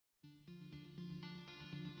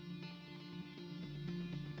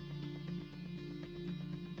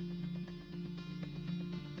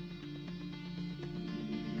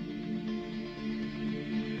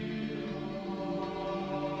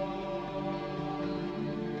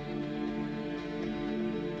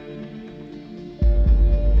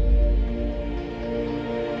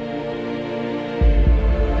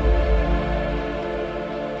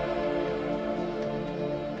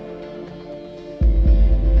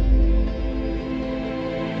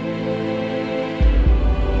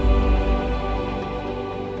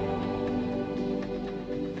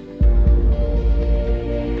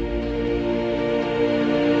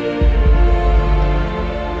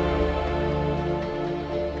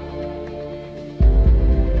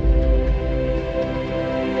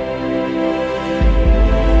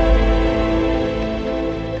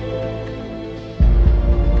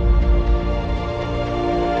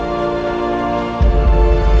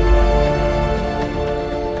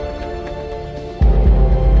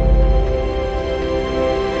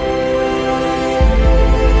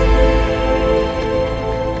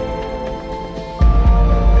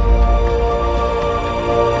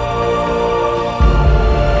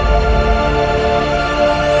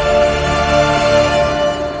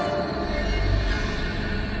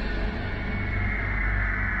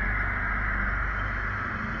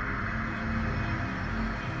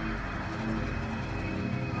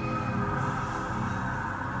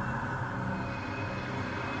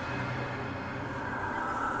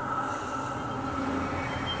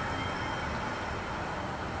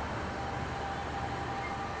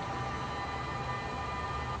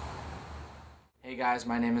Hey guys,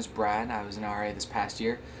 my name is Brad. I was an RA this past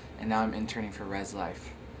year, and now I'm interning for Res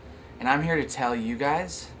Life. And I'm here to tell you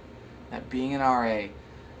guys that being an RA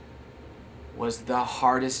was the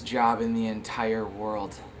hardest job in the entire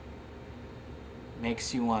world.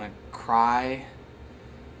 Makes you want to cry,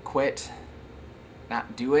 quit,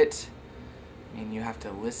 not do it. I mean, you have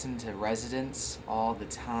to listen to residents all the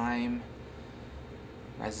time.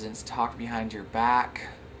 Residents talk behind your back.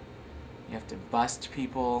 You have to bust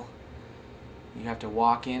people. You have to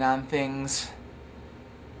walk in on things.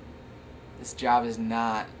 This job is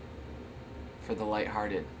not for the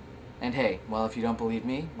lighthearted. And hey, well, if you don't believe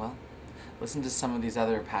me, well, listen to some of these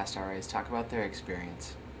other past RAs talk about their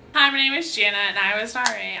experience. Hi, my name is Jana, and I was an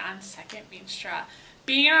RA on 2nd Veenstra.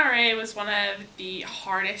 Being an RA was one of the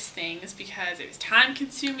hardest things because it was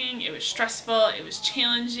time-consuming, it was stressful, it was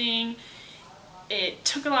challenging. It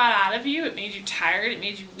took a lot out of you. It made you tired, it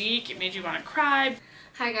made you weak, it made you want to cry.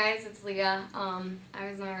 Hi guys, it's Leah. I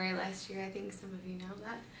was an RA last year. I think some of you know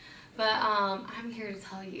that. But I'm here to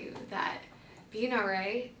tell you that being an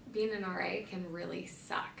RA can really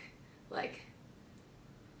suck. Like,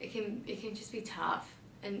 it can just be tough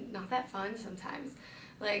and not that fun sometimes.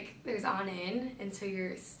 Like, there's on-in, and so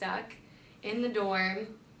you're stuck in the dorm,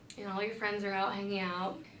 and all your friends are out hanging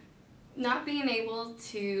out. Not being able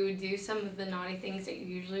to do some of the naughty things that you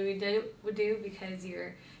usually would do because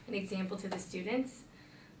you're an example to the students,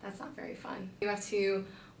 that's not very fun. You have to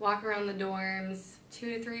walk around the dorms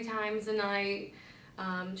 2 to 3 times a night,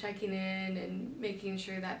 checking in and making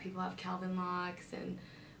sure that people have Calvin locks, and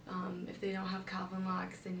if they don't have Calvin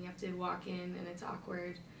locks, then you have to walk in and it's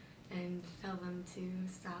awkward and tell them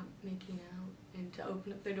to stop making out and to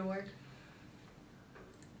open up their door.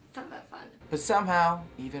 It's not that fun. But somehow,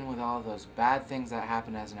 even with all those bad things that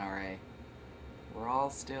happen as an RA, we're all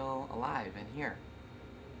still alive and here,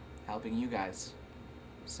 helping you guys.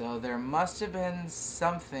 So there must have been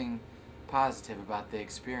something positive about the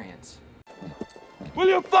experience. Will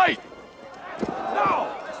you fight?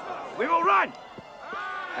 No! We will run!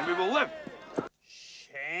 And we will live!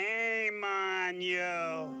 Shame on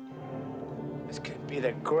you. This could be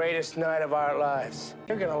the greatest night of our lives.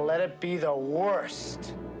 You're gonna let it be the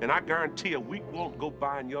worst. And I guarantee a week won't go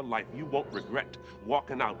by in your life you won't regret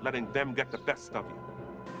walking out, letting them get the best of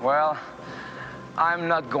you. Well, I'm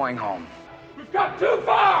not going home. We've got too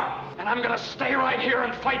far! And I'm gonna stay right here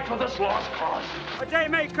and fight for this lost cause. A day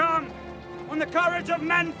may come when the courage of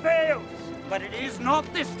men fails, but it is not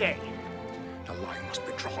this day. The line must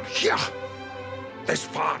be drawn here. This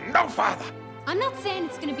far, no farther. I'm not saying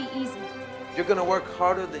it's gonna be easy. You're gonna work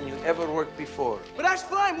harder than you ever worked before. But that's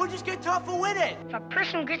fine, we'll just get tougher with it. If a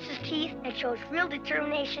person grits his teeth and shows real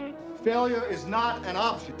determination, failure is not an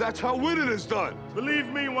option. That's how winning is done. Believe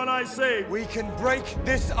me when I say we can break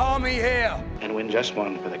this army here. And win just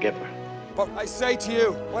one for the Gipper. But I say to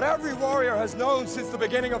you, what every warrior has known since the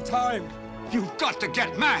beginning of time, You've got to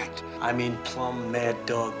get mad. I mean plumb mad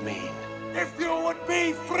dog mean. If you would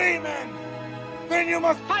be free men, then you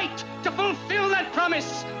must Fight to fulfill that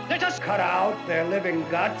promise. Let us cut out their living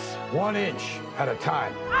guts 1 inch at a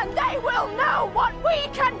time. and they will know what we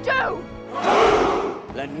can do!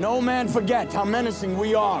 Let no man forget how menacing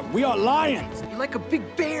we are. We are lions. You're like a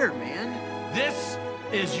big bear, man. This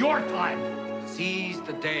is your time. Seize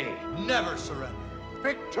the day. Never surrender.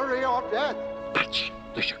 Victory or death. That's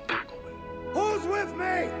the Chicago way. Who's with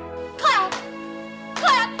me? Clap!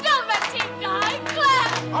 Clap! Don't let team die!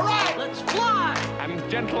 Clap! All right. Let's fly!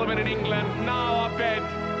 And gentlemen in England, now abed,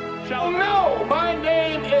 shall No, my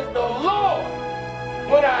name is the Lord.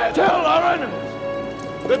 When I tell our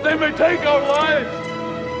enemies that they may take our lives,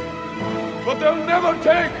 but they'll never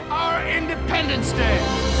take our Independence Day.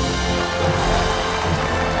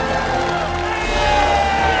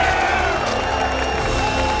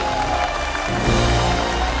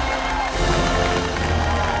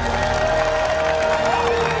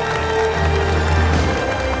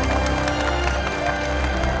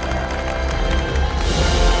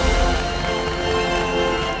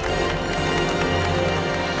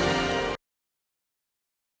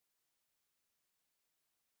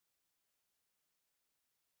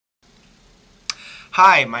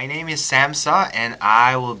 Hi, my name is Samsa, and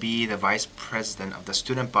I will be the Vice President of the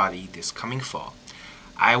student body this coming fall.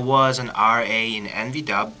 I was an RA in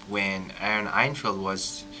NVW when Aaron Einfeld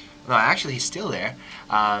was, no, actually he's still there.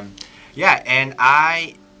 Yeah, and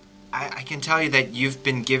I can tell you that you've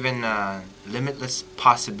been given limitless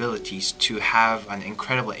possibilities to have an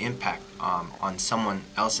incredible impact on someone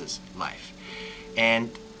else's life. And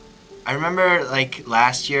I remember like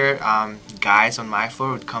last year, guys on my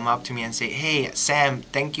floor would come up to me and say, "Hey Sam,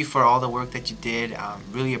 thank you for all the work that you did,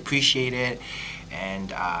 really appreciate it."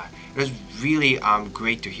 and it was really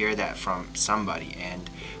great to hear that from somebody.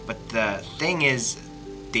 But the thing is,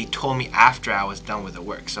 they told me after I was done with the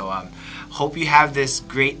work. So hope you have this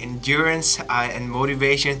great endurance and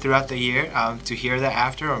motivation throughout the year to hear that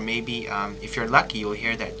after, or maybe if you're lucky, you'll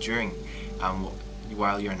hear that during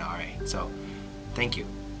while you're in RA. So thank you.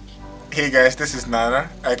 Hey guys, this is Nana.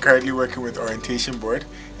 I'm currently working with Orientation Board,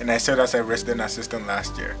 and I served as a resident assistant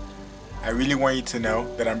last year. I really want you to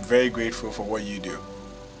know that I'm very grateful for what you do.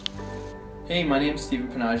 Hey, my name's Steven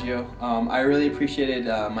Panaggio. I really appreciated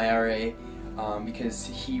my RA because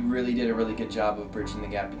he really did a really good job of bridging the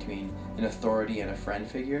gap between an authority and a friend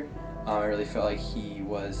figure. I really felt like he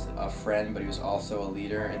was a friend, but he was also a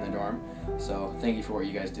leader in the dorm. So thank you for what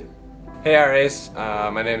you guys do. Hey RAs,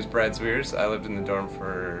 my name is Brad Zwiers. I lived in the dorm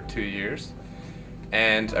for 2 years,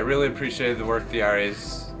 and I really appreciated the work the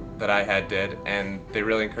RAs that I had did, and they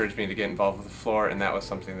really encouraged me to get involved with the floor, and that was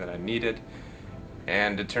something that I needed,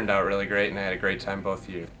 and it turned out really great, and I had a great time both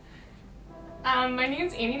years. My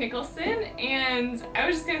name's Amy Nicholson, and I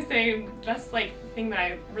was just going to say the best thing that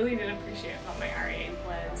I really did appreciate about my RA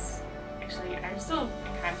was, actually I'm still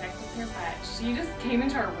in contact with her, but she just came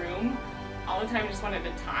into our room all the time, just wanted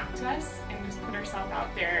to talk to us and just put herself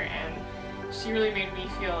out there, and she really made me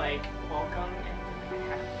feel like welcome and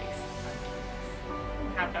had a place on campus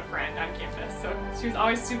and have a friend on campus. So she was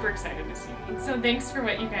always super excited to see me. So thanks for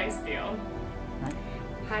what you guys do.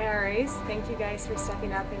 Hi RAs, thank you guys for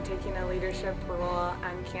stepping up and taking a leadership role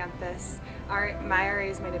on campus. My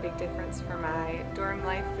RAs made a big difference for my dorm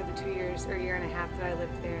life for the 2 years or year and a half that I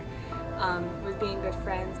lived there, with being good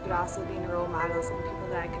friends but also being role models and people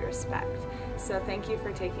that I could respect. So thank you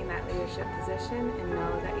for taking that leadership position, and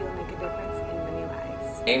know that you'll make a difference in many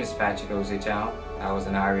lives. My name is Patrick Ozichao. I was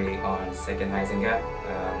an RA on 2nd Heisinger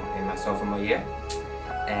in my sophomore year,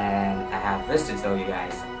 and I have this to tell you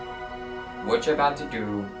guys. What you're about to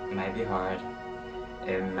do might be hard,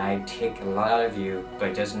 it might take a lot out of you,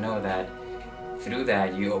 but just know that through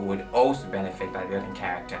that you would also benefit by building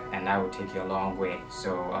character, and that would take you a long way.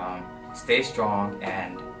 So stay strong,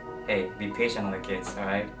 and hey, be patient on the kids,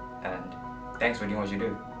 alright? And thanks for doing what you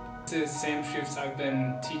do. This is Sam Schufts. I've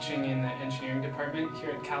been teaching in the engineering department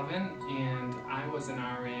here at Calvin, and I was an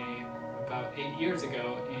RA about 8 years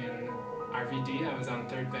ago in RVD. I was on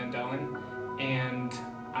 3rd Van Dellen, and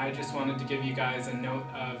I just wanted to give you guys a note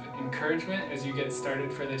of encouragement as you get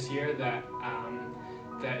started for this year, that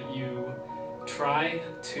that you try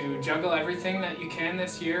to juggle everything that you can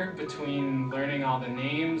this year between learning all the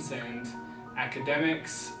names and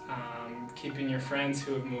academics, keeping your friends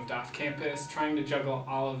who have moved off campus. Trying to juggle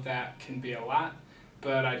all of that can be a lot,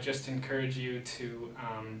 but I just encourage you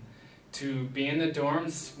to be in the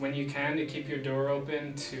dorms when you can, to keep your door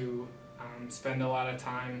open, to spend a lot of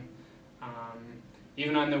time,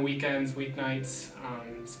 even on the weekends, weeknights,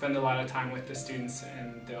 spend a lot of time with the students,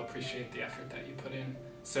 and they'll appreciate the effort that you put in.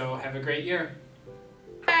 So have a great year.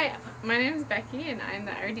 Hi, my name is Becky, and I'm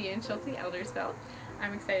the RD in Schulte Eldersville.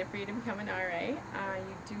 I'm excited for you to become an RA.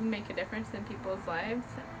 You do make a difference in people's lives,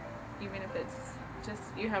 even if it's just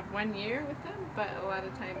you have 1 year with them, but a lot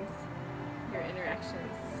of times your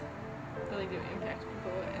interactions really do impact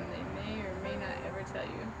people, and they may or may not ever tell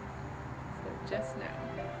you. So just know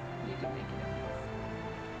you do make a difference.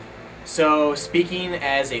 So speaking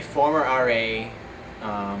as a former RA,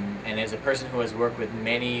 and as a person who has worked with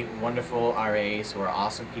many wonderful RAs who are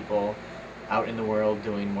awesome people out in the world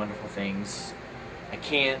doing wonderful things, I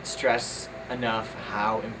can't stress enough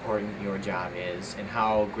how important your job is and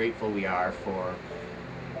how grateful we are for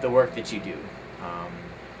the work that you do.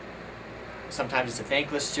 Sometimes it's a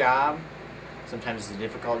thankless job, sometimes it's a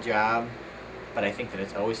difficult job, but I think that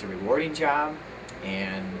it's always a rewarding job,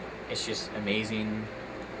 and it's just amazing.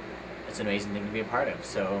 It's an amazing thing to be a part of.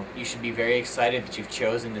 So you should be very excited that you've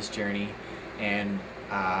chosen this journey, and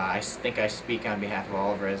I think I speak on behalf of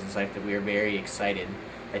all of Residence Life that we are very excited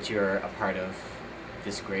that you're a part of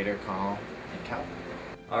this greater call in Calvin.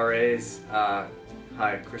 RAs,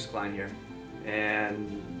 hi, Chris Klein here,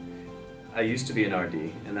 and I used to be an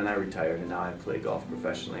RD, and then I retired, and now I play golf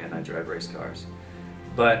professionally and I drive race cars.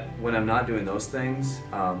 But when I'm not doing those things,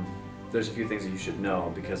 there's a few things that you should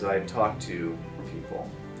know, because I talk to people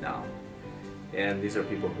now, and these are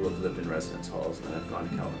people who have lived in residence halls and have gone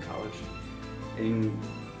to Calvin College. And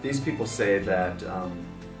these people say that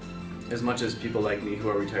as much as people like me who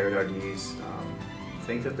are retired RDs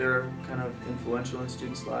think that they're kind of influential in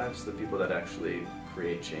students' lives, the people that actually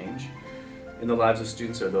create change in the lives of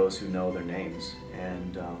students are those who know their names,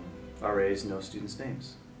 and RAs know students'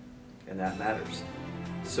 names, and that matters.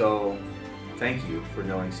 So thank you for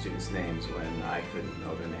knowing students' names when I couldn't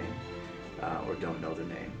know their name. or don't know their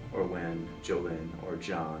name, or when Jolynn or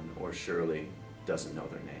John or Shirley doesn't know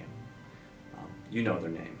their name. You know their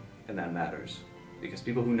name, and that matters, because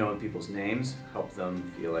people who know people's names help them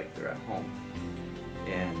feel like they're at home.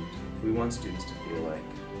 And we want students to feel like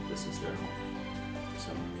this is their home.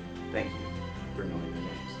 So thank you for knowing their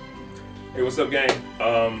names. Hey, what's up, gang?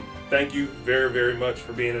 Thank you very, very much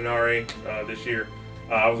for being an RA this year.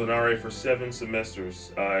 I was an RA for 7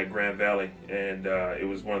 semesters at Grand Valley, and it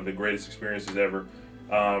was one of the greatest experiences ever.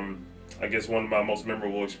 I guess one of my most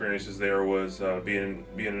memorable experiences there was being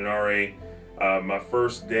an RA. My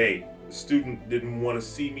first day, the student didn't want to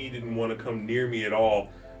see me, didn't want to come near me at all.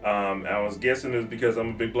 I was guessing it was because I'm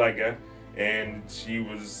a big black guy, and she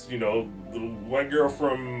was, you know, little white girl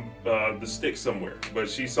from the sticks somewhere. But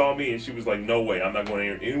she saw me and she was like, no way, I'm not going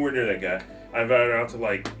anywhere near that guy. I invited her out to,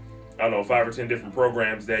 like, I don't know, 5 or 10 different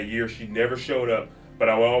programs that year. She never showed up, but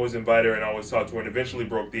I would always invite her and always talk to her, and eventually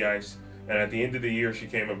broke the ice. And at the end of the year, she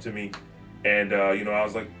came up to me, and you know, I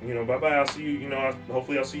was like, you know, bye-bye, I'll see you, you know,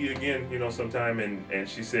 hopefully I'll see you again, you know, sometime. And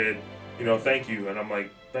she said, you know, thank you. And I'm like,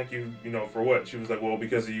 thank you, you know, for what? She was like, well,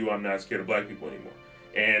 because of you, I'm not scared of black people anymore.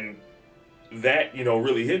 And that, you know,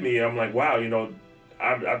 really hit me. I'm like, wow, you know,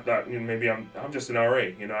 I thought, you know, maybe I'm just an RA.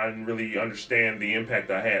 You know, I didn't really understand the impact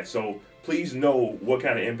I had. So please know what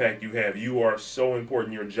kind of impact you have. You are so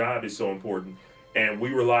important. Your job is so important. And we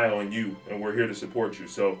rely on you, and we're here to support you.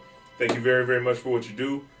 So thank you very, very much for what you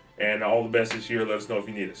do. And all the best this year. Let us know if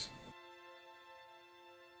you need us.